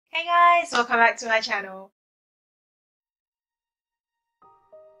Hey guys, welcome back to my channel.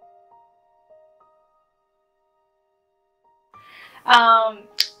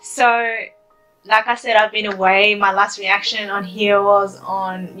 So like I said, I've been away. My last reaction on here was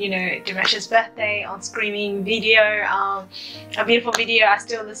on, Dimash's birthday, on Screaming video, a beautiful video. I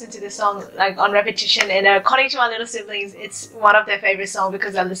still listen to this song like on repetition, and according to my little siblings, it's one of their favorite songs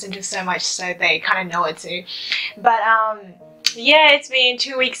because I listen to it so much, so they kind of know it too. But yeah, it's been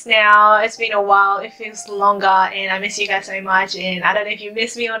 2 weeks now. It's been a while. It feels longer, and I miss you guys so much. And I don't know if you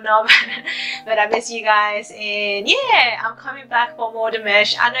miss me or not, but I miss you guys. And yeah, I'm coming back for more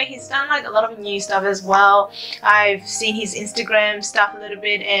Dimash. I know he's done like a lot of new stuff as well. I've seen his Instagram stuff a little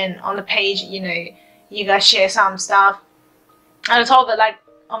bit, and on the page, you guys share some stuff. I was told that like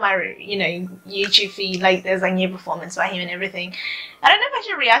on my YouTube feed, like there's like new performance by him and everything. I don't know if I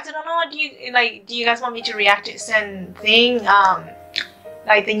should react it or not. Do you guys want me to react to certain thing,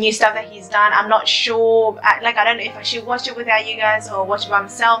 like the new stuff that he's done? I'm not sure. I don't know if I should watch it without you guys or watch it by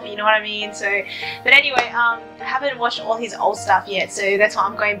myself, you know what I mean? So but anyway, I haven't watched all his old stuff yet, so that's why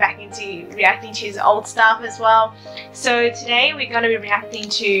I'm going back into reacting to his old stuff as well. So today we're going to be reacting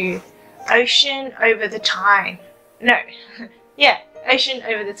to Ocean Over the Time. No. Yeah, Ocean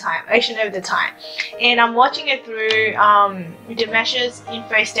Over the Time, and I'm watching it through Dimash's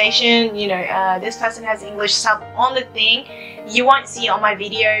info station. This person has English sub on the thing. You won't see it on my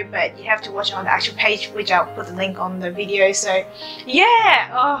video, but you have to watch it on the actual page, which I'll put the link on the video. So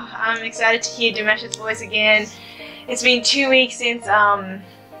yeah, I'm excited to hear Dimash's voice again. It's been 2 weeks since I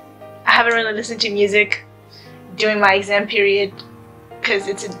haven't really listened to music during my exam period, because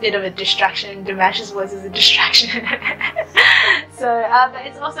it's a bit of a distraction. Dimash's voice is a distraction. So but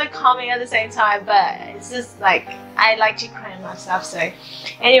it's also calming at the same time, but it's just like I like to cram my stuff. So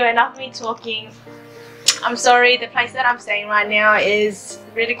anyway, enough of me talking. I'm sorry, the place that I'm staying right now is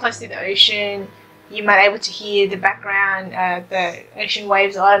really close to the ocean. You might be able to hear the background, the ocean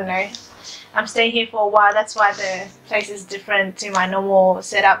waves, or I don't know. I'm staying here for a while, that's why the place is different to my normal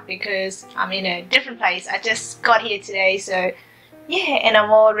setup, because I'm in a different place. I just got here today, so yeah, and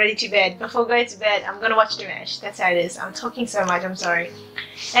I'm all ready to bed. Before going to bed, I'm gonna watch Dimash. That's how it is. I'm talking so much, I'm sorry.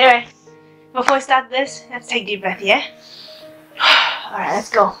 Anyway, before we start this, let's take a deep breath, yeah? Alright, let's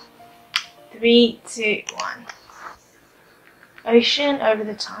go. 3, 2, 1. Ocean Over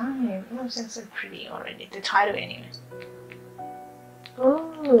the Time. Oh, it sounds so pretty already. The title anyway.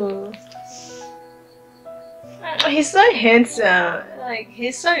 Ooh. Oh, he's so handsome. Like,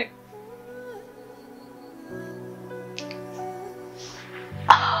 he's so...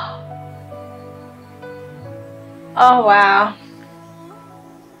 Oh wow.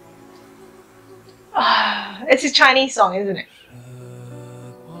 It's a Chinese song, isn't it?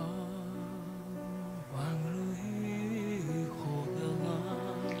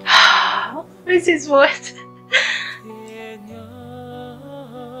 What is his voice?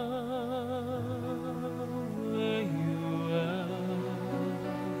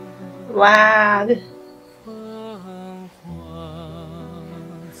 Wow.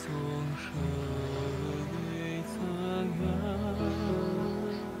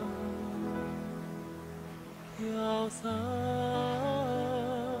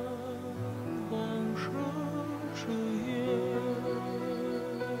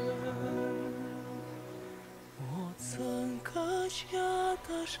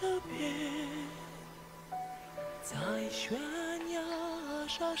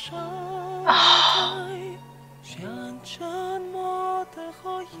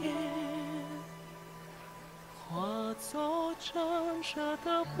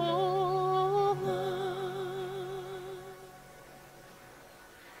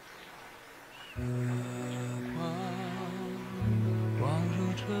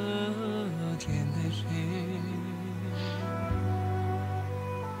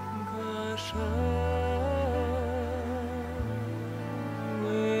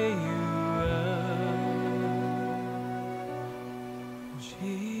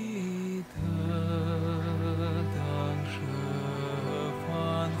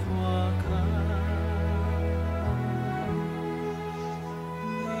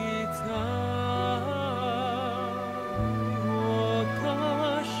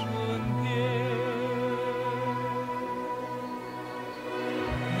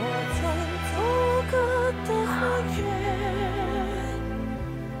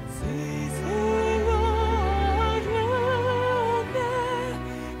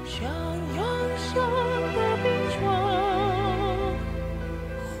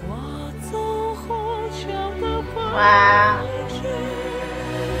 Wow.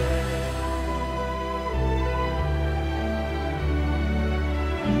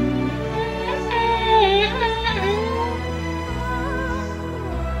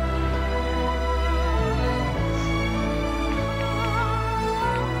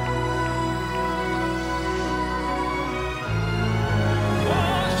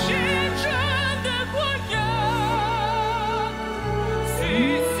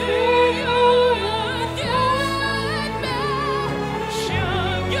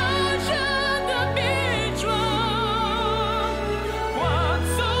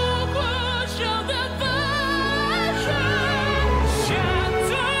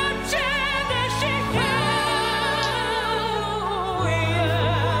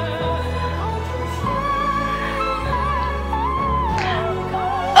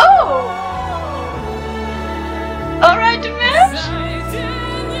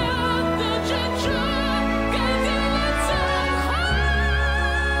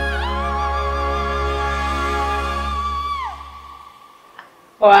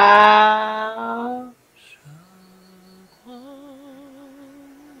 Wow.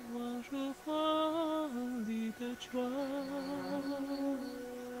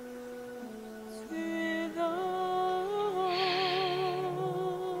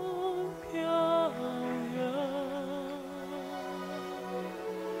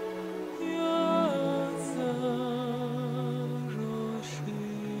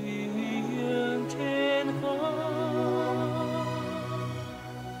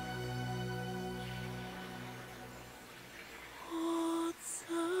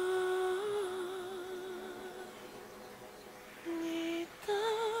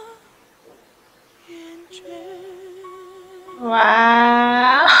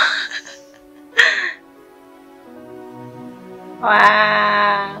 Wow.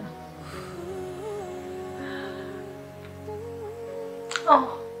 Wow.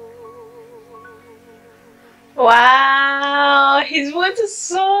 Oh. Wow. His words are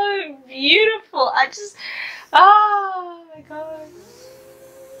so beautiful. Oh my god.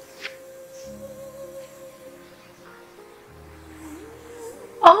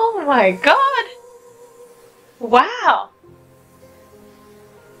 Oh my god. Wow.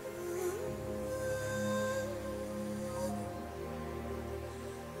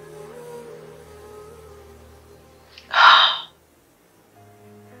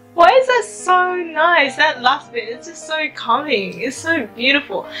 Why is that so nice? That last bit, it's just so calming. It's so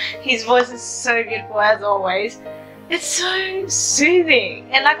beautiful. His voice is so beautiful as always. It's so soothing.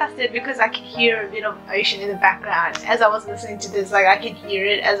 And like I said, because I can hear a bit of ocean in the background as I was listening to this, like I can hear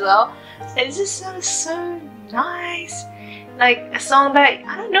it as well. It just sounds so nice. Like a song that,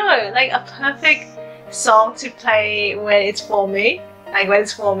 I don't know, like a perfect song to play when it's full moon. Like when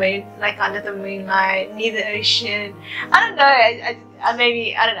it's full moon, like under the moonlight, near the ocean. I don't know, I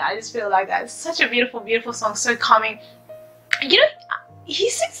maybe, I don't know, I just feel like that. It's such a beautiful, beautiful song, so calming. You know, he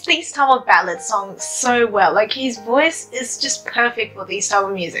sings these type of ballad songs so well. Like his voice is just perfect for these type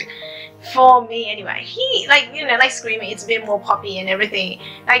of music. For me anyway. He, like, you know, like screaming, it's a bit more poppy and everything.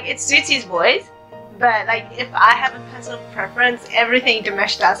 Like it suits his voice. But like if I have a personal preference, everything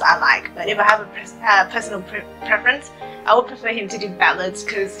Dimash does I like. But if I have a personal preference, I would prefer him to do ballads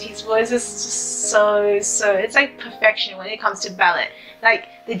because his voice is just so, it's like perfection when it comes to ballad. Like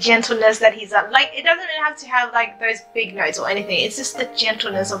the gentleness that he's on. Like it doesn't have to have like those big notes or anything. It's just the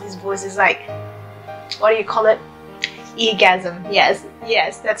gentleness of his voice is like, what do you call it? Eargasm. Yes,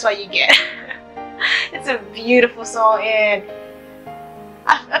 yes, that's what you get. It's a beautiful song and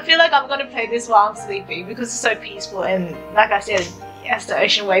I feel like I'm gonna play this while I'm sleeping because it's so peaceful and like I said, as the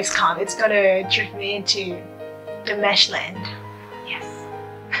ocean waves come, it's gonna drift me into Dimash land. Yes.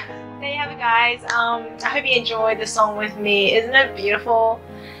 There you have it, guys. I hope you enjoyed the song with me. Isn't it beautiful?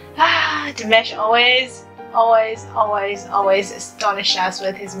 Dimash always astonish us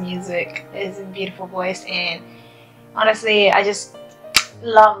with his music. It's a beautiful voice and honestly I just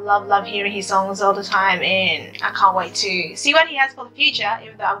love hearing his songs all the time and I can't wait to see what he has for the future,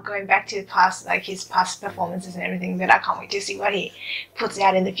 even though I'm going back to the past, like his past performances and everything, but I can't wait to see what he puts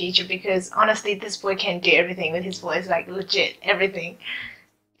out in the future because honestly this boy can do everything with his voice, like legit everything.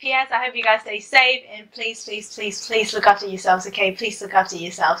 P.S. I hope you guys stay safe and please look after yourselves, okay? Please look after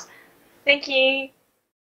yourselves. Thank you.